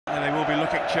And they will be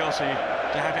looking, Chelsea,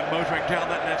 to have him motoring down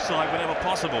that left side whenever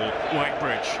possible,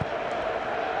 Whitebridge.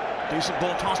 Decent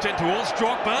ball tossed in towards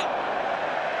Drogba.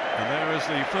 And there is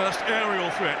the first aerial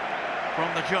threat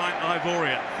from the giant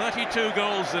Ivorian. 32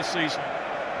 goals this season.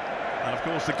 And of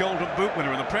course the Golden Boot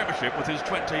winner in the Premiership with his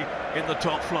 20 in the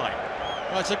top flight.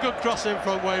 Well, it's a good cross in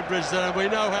from Whitebridge there, and we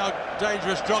know how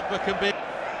dangerous Drogba can be.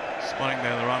 Spotting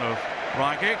there the run of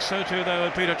Ryan Giggs, so too there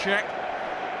with Peter Cech.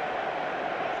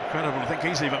 Incredible, I think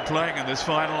he's even playing in this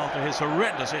final after his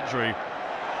horrendous injury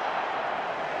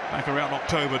back around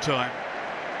October time.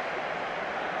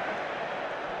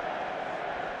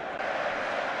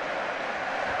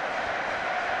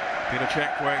 Peter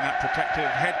Cech wearing that protective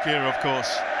headgear, of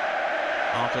course,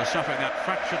 after suffering that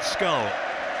fractured skull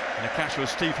in a clash with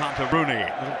Steve Hunter. Rooney,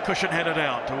 little cushion headed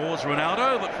out towards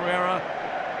Ronaldo, but Ferreira,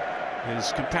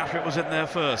 his compatriot, was in there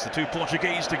first. The two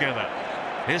Portuguese together.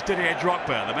 Here's Didier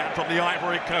Drogba, the man from the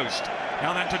Ivory Coast.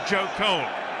 Now then to Joe Cole.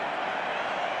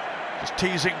 Just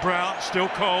teasing Brown, still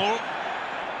Cole.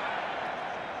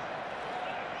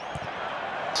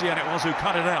 And it was who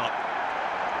cut it out.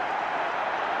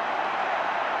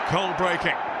 Cole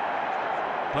breaking.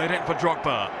 Played in for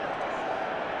Drogba.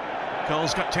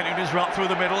 Cole's continued his run through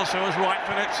the middle, so is Wright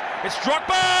Phillips. It's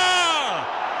Drogba!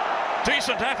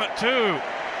 Decent effort too.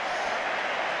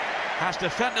 Has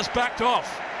defenders backed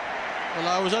off. Well,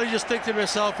 I was only just thinking to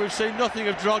myself, we've seen nothing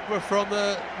of Drogba from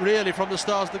the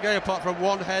stars of the game, apart from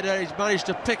one header. He's managed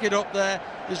to pick it up there.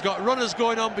 He's got runners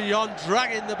going on beyond,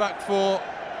 dragging the back four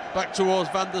back towards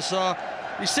Van der Sar.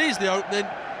 He sees the opening,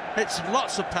 hits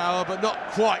lots of power, but not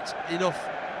quite enough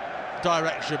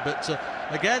direction. But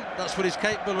again, that's what he's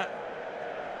capable of.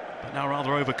 But now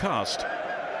rather overcast.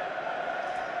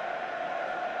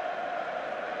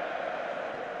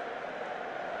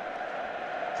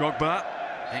 Drogba.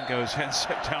 In goes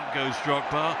Henset, down goes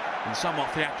Drogba in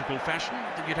somewhat theatrical fashion,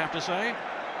 I think you'd have to say.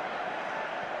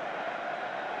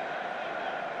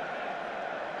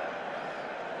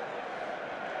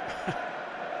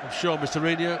 I'm sure Mr.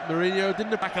 Mourinho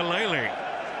didn't. Makalele,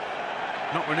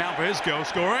 not renowned for his goal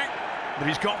scoring, but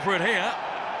he's gone for it here.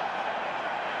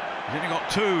 He's only got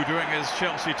two during his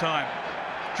Chelsea time.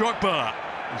 Drogba,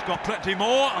 he's got plenty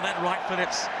more, and then Wright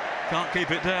Phillips can't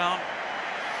keep it down.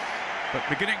 But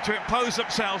beginning to impose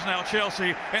themselves now,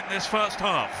 Chelsea, in this first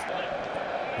half.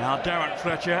 Now Darren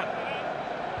Fletcher.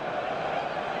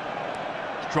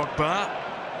 Drogba.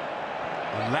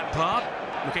 And Lampard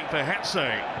looking for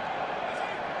Hensey.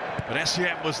 But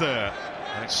SEM was there.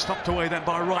 And it's stopped away then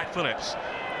by Wright Phillips.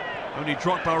 Only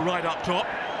Drogba right up top.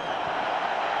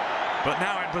 But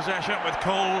now in possession with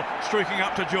Cole streaking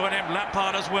up to join him.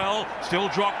 Lampard as well. Still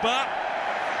Drogba.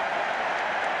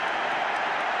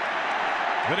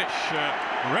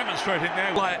 Vidic remonstrating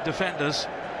there. Quiet defenders,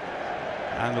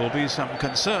 and there will be some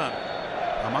concern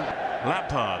among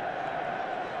Lampard.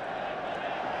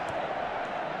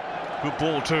 Good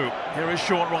ball too. Here is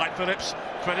Sean Wright Phillips,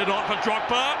 threaded on for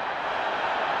Drogba.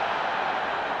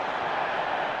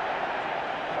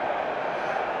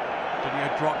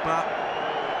 Didier Drogba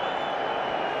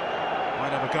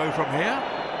might have a go from here.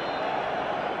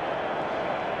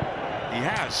 He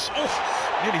has.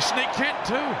 Oh, nearly sneaked in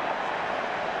too.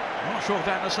 I'm not sure if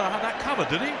Van der Sar had that covered,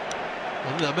 did he? I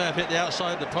think that may have hit the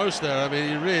outside of the post there. I mean,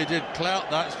 he really did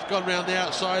clout that. It's gone round the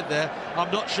outside there.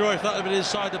 I'm not sure if that had been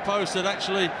inside the post that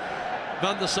actually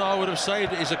Van der Sar would have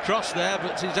saved it. He's across there,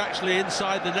 but he's actually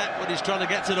inside the net when he's trying to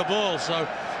get to the ball. So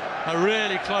a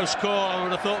really close call. I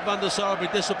would have thought Van der Sar would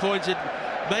be disappointed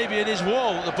maybe in his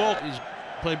wall. The ball, he's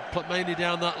playing mainly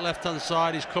down that left-hand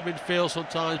side. He's come in field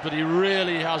sometimes, but he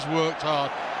really has worked hard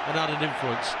and had an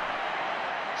influence.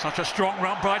 Such a strong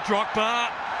run by Drogba.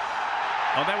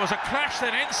 Oh, there was a clash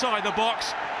then inside the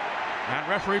box. And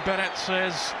referee Bennett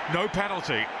says no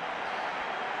penalty.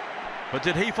 But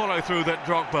did he follow through that,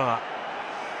 Drogba?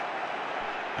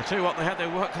 I tell you what, they had their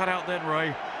work cut out then,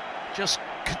 Ray. Just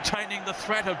containing the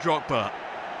threat of Drogba.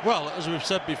 Well, as we've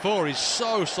said before, he's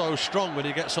so strong when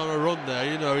he gets on a run there.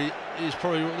 You know, he's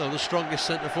probably the strongest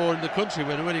centre-forward in the country.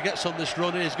 When he gets on this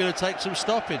run, he's going to take some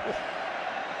stopping.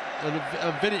 And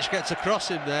Vidic gets across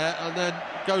him there and then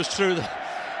goes through the...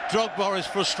 Drogba is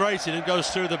frustrated and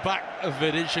goes through the back of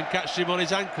Vidic and catches him on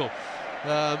his ankle.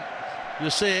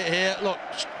 You'll see it here. Look,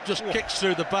 just kicks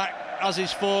through the back as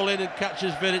he's falling and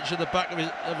catches Vidic at the back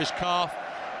of his calf.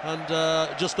 And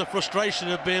just the frustration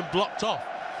of being blocked off.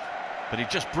 But he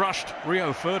just brushed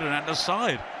Rio Ferdinand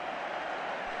aside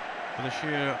for the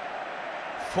sheer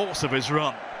force of his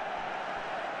run.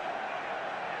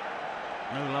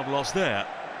 No love lost there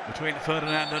between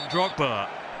Ferdinand and Drogba.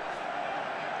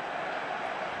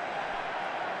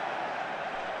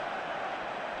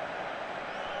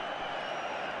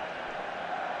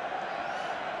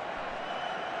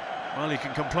 Well, he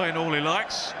can complain all he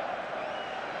likes.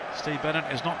 Steve Bennett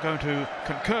is not going to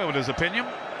concur with his opinion.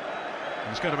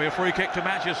 It's going to be a free kick to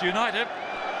Manchester United.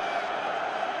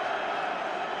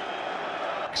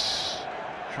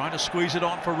 Trying to squeeze it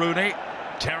on for Rooney.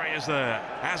 Terry is there,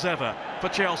 as ever, for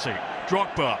Chelsea.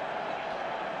 Drogba,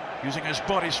 using his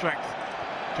body strength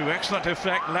to excellent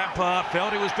effect. Lampard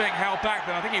felt he was being held back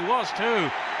there. I think he was too,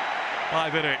 by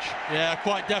Vidic. Yeah,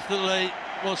 quite definitely.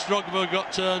 Once Drogba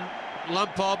got turned,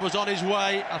 Lampard was on his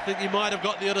way. I think he might have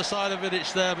got the other side of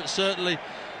Vidic there, but certainly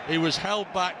he was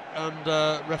held back, and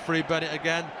referee Bennett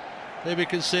again. Here we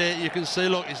can see it. You can see,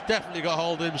 look, he's definitely got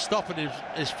hold of him, stopping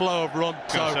his flow of run.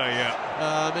 So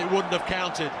it wouldn't have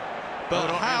counted. But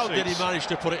how did he manage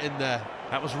to put it in there?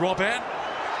 That was Robben.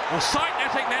 Well, sight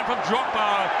netting then from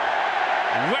Drogba.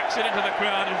 Whacks it into the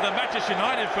crowd, into the Manchester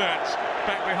United fans.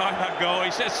 Back behind that goal. He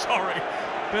says sorry.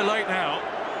 A bit late now.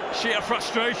 Sheer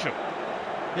frustration.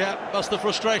 Yeah, that's the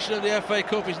frustration of the FA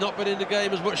Cup. He's not been in the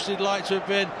game as much as he'd like to have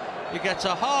been. He gets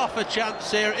a half a chance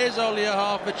here. It is only a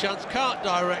half a chance. Can't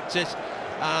direct it.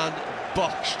 And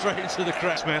box straight into the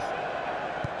crowd. Smith.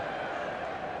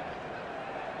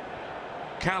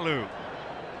 Kalu.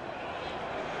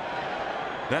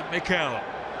 Then Mikel.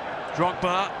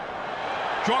 Drogba.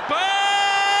 Drogba!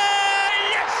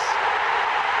 Yes!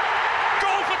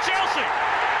 Goal for Chelsea!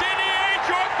 Didier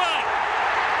Drogba!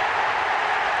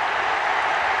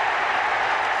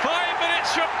 5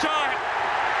 minutes from time.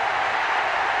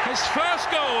 His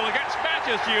first goal against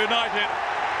Manchester United.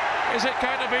 Is it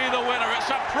going to be the winner?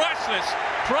 It's a priceless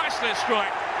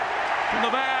strike from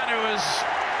the man who has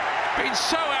been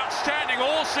so outstanding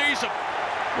all season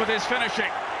with his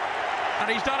finishing. And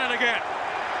he's done it again.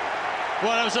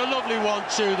 Well, it was a lovely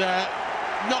 1-2 there.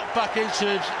 Knocked back into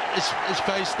his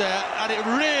face there. And it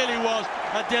really was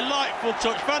a delightful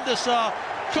touch. Van der Sar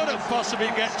couldn't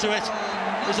possibly get to it.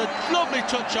 It was a lovely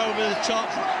touch over the top.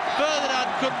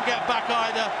 Ferdinand couldn't get back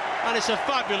either. And it's a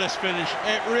fabulous finish.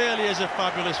 It really is a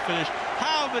fabulous finish.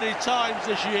 How many times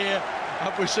this year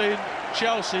have we seen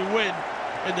Chelsea win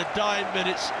in the dying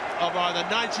minutes of either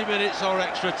 90 minutes or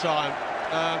extra time?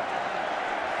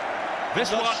 This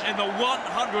one in the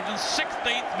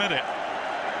 116th minute.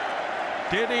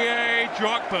 Didier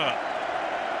Drogba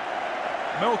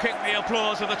milking the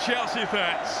applause of the Chelsea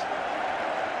fans,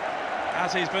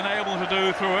 as he's been able to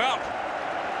do throughout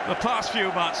the past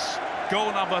few months.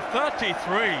 Goal number 33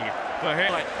 for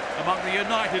him among the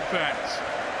United fans.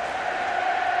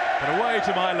 But away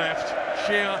to my left,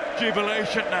 sheer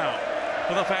jubilation now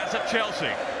for the fans at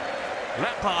Chelsea.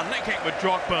 Lampard linking with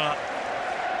Drogba,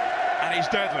 and he's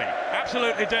deadly,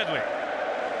 absolutely deadly.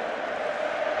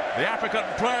 The African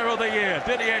Player of the Year,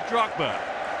 Didier Drogba.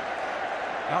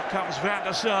 Out comes Van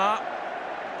der Sar.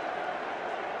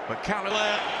 But Kalu,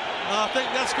 I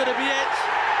think that's going to be it.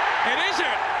 It is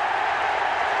it.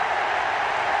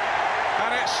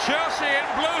 And it's Chelsea in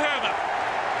blue heaven,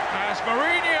 as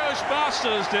Mourinho's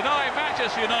masters deny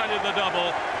Manchester United the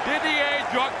double. Didier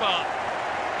Drogba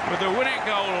with the winning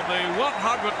goal on the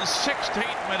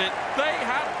 116th minute. They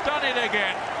have done it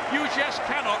again. You just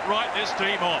cannot write this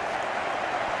team off.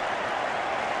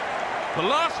 The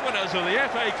last winners of the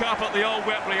FA Cup at the old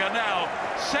Wembley are now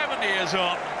 7 years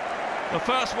on. The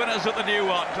first winners at the new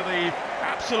one, to the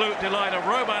absolute delight of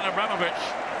Roman Abramovich,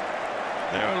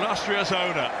 their illustrious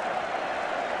owner.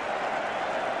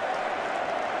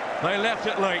 They left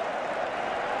it late,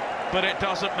 but it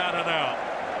doesn't matter now.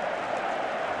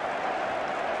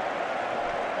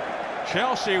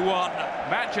 Chelsea won,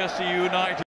 Manchester United